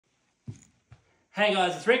Hey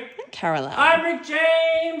guys, it's Rick. And Caroline. I'm Rick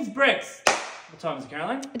James Bricks. What time is it,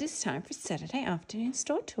 Caroline? It is time for Saturday afternoon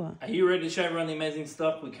store tour. Are you ready to show everyone the amazing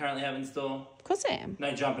stock we currently have in store? Of course I am.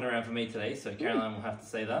 No jumping around for me today, so Caroline will have to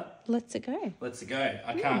say that. Let's go. Let's go.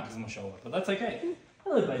 I can't because of my shoulder, but that's okay.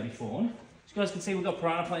 Hello, baby fawn. As you guys can see, we've got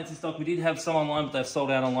piranha plants in stock. We did have some online, but they've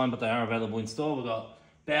sold out online, but they are available in store. We've got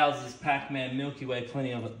Bowser's, Pac-Man, Milky Way,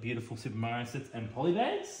 plenty of beautiful Super Mario sets and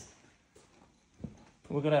polybags.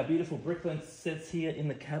 We've got our beautiful Brickland sets here in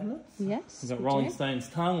the cabinets. Yes. We've got Rolling Stones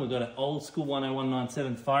Tongue. We've got an old school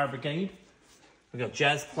 10197 Fire Brigade. We've got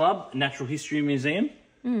Jazz Club, Natural History Museum.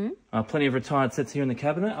 Plenty of retired sets here in the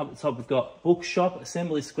cabinet. Up the top we've got Bookshop,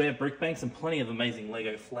 Assembly Square, Brick Banks, and plenty of amazing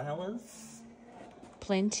Lego flowers.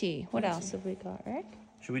 Plenty. What else have we got, Rick?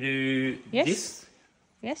 Should we do Yes. this?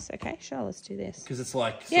 Yes, okay, sure, let's do this. Because it's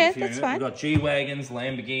like... Yeah, that's fine. We've got G-Wagons,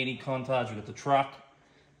 Lamborghini, Countach, we've got the truck.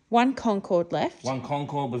 One Concorde left. One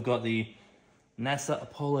Concorde, we've got the NASA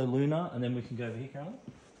Apollo Lunar, and then we can go over here, Caroline.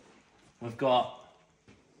 We've got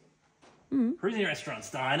cruising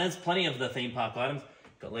restaurants, diners, plenty of the theme park items.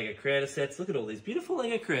 Got Lego Creator sets. Look at all these beautiful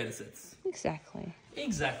Lego Creator sets. Exactly.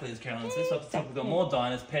 Exactly as Caroline says. So up the top, we've got more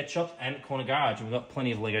diners, pet shops, and corner garage. And we've got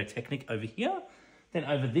plenty of Lego Technic over here. Then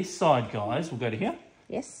over this side, guys, we'll go to here.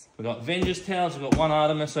 Yes. We've got Avengers Towers, we've got one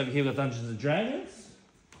Artemis. Over here, we've got Dungeons and Dragons.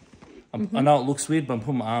 I know it looks weird, but I'm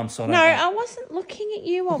putting my arm so I don't... No, I wasn't looking at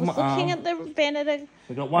you. I was looking at the Venator.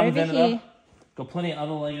 We've got one over Venator. here. Got plenty of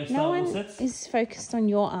other Lego Star No Wars one sets. is focused on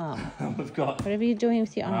your arm. We've got Whatever you're doing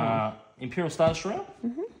with your arm. Imperial Star Destroyer.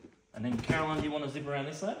 And then Caroline, do you want to zip around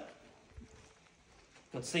this side?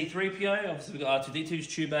 Got C-3PO. Obviously, we've got R2-D2's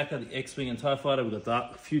Chewbacca, the X-Wing and TIE Fighter. We've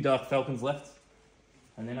got a few Dark Falcons left.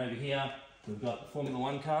 And then over here, we've got Formula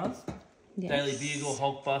One cars. Yes. Daily Bugle,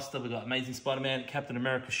 Hulkbuster. We've got Amazing Spider-Man, Captain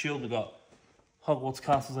America Shield. We've got Hogwarts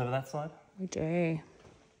castles over that side. We do.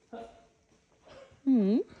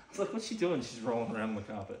 It's like, what's she doing? She's rolling around on the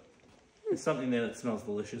carpet. There's something there that smells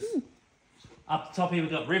delicious. Up the top here, we've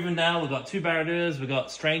got Rivendell, we've got two Barradors, we've got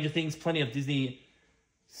Stranger Things, plenty of Disney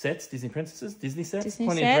sets, Disney princesses, Disney sets, Disney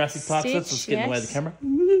plenty sets, of Jurassic Park Stitch, sets. Let's get in the way of the camera.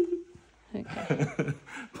 Okay.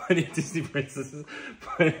 Plenty of Disney princesses,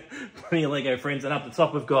 plenty of Lego friends. And up the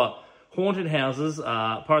top, we've got Haunted Houses,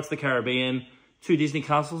 Pirates of the Caribbean, two Disney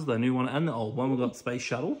castles, the new one and the old one. We've got Space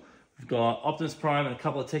Shuttle. We've got Optimus Prime and a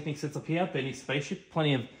couple of Technic sets up here. Benny's Spaceship.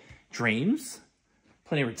 Plenty of Dreams.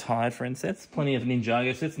 Plenty of retired friend sets. Plenty of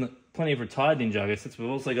Ninjago sets. And plenty of retired Ninjago sets. We've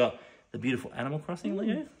also got the beautiful Animal Crossing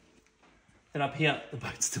Lego. Then up here, the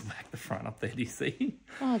boat's still back the front up there. Do you see?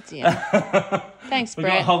 Oh, dear. Thanks, We've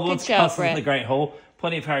Brett. got Hogwarts Good job, Castles in Brett. the Great Hall.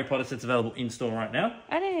 Plenty of Harry Potter sets available in store right now.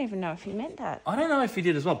 I don't even know if you meant that. I don't know if you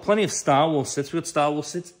did as well. Plenty of Star Wars sets. We've got Star Wars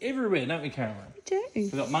sets everywhere, don't we, Caroline? We do.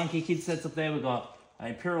 We've got Monkey Kid sets up there. We've got an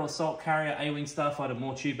Imperial Assault Carrier, A-Wing Starfighter,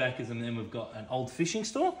 more Chewbaccas, and then we've got an old fishing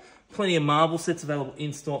store. Plenty of Marvel sets available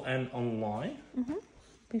in store and online.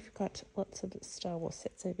 We've got lots of Star Wars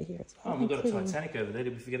sets over here as well. Oh, we've got a including- Titanic over there.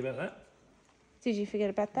 Did we forget about that? Did you forget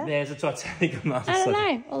about that? There's a Titanic on the other I don't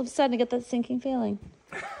side. know. All of a sudden I got that sinking feeling.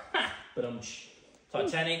 But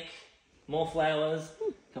Titanic, more flowers.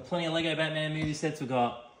 Got plenty of Lego Batman movie sets. We've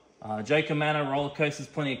got Joker Manor, roller coasters,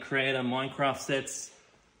 plenty of Creator, Minecraft sets,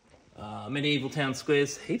 Medieval Town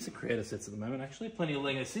Squares. Heaps of Creator sets at the moment, actually. Plenty of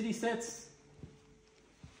Lego City sets.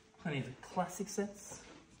 Plenty of the classic sets.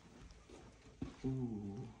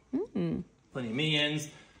 Ooh. Plenty of Minions.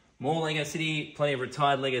 More Lego City. Plenty of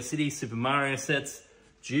retired Lego City, Super Mario sets,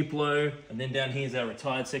 Duplo. And then down here's our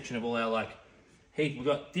retired section of all our, we've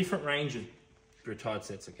got different range of retired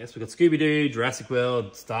sets, I guess. We've got Scooby-Doo, Jurassic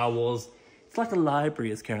World, Star Wars. It's like a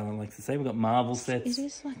library, as Caroline likes to say. We've got Marvel sets, It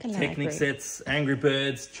is like a Technic library. sets, Angry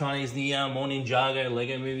Birds, Chinese New Year, more Ninjago,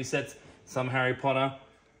 Lego movie sets, some Harry Potter,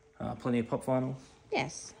 plenty of pop vinyls,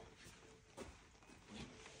 Yes.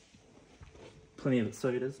 plenty of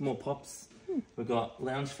sodas, more pops. We've got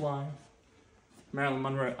Loungefly, Marilyn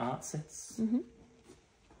Monroe art sets.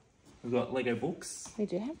 We've got Lego books, We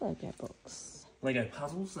do have Lego books. Lego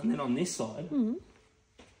puzzles, and then on this side,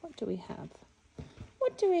 What do we have?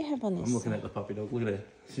 What do we have on this I'm looking at the puppy dog. Look at her.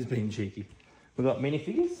 She's being cheeky. We've got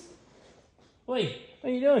minifigures. Oi, what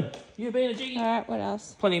are you doing? You being a cheeky? All right, what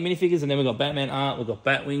else? Plenty of minifigures, and then we've got Batman art. We've got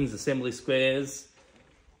Batwings, assembly squares.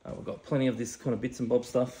 We've got plenty of this kind of bits and bob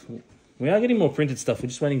stuff. We are getting more printed stuff. We're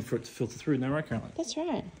just waiting for it to filter through. No, right, Caroline? That's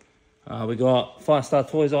right. We got Firestar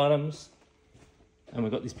Toys items. And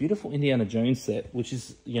we've got this beautiful Indiana Jones set, which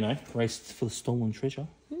is, Race for the Stolen Treasure.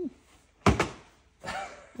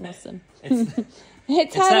 Awesome.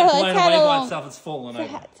 It's that blown away by itself. It's fallen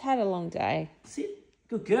over. It's had a long day. Sit.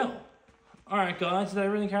 Good girl. All right, guys. Is that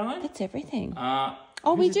everything, Caroline? That's everything.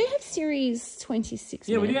 Oh, we do have Series 26.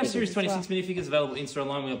 Yeah, we do have minifigures Series as 26 well. minifigs available Insta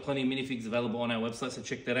online. We've got plenty of minifigs available on our website, so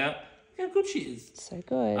check that out. Look how good she is. So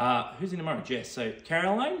good. Who's in tomorrow? Jess. So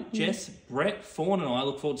Caroline, Jess, Brett, Fawn, and I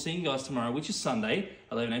look forward to seeing you guys tomorrow, which is Sunday,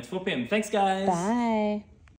 11 a.m. to 4 p.m. Thanks, guys. Bye.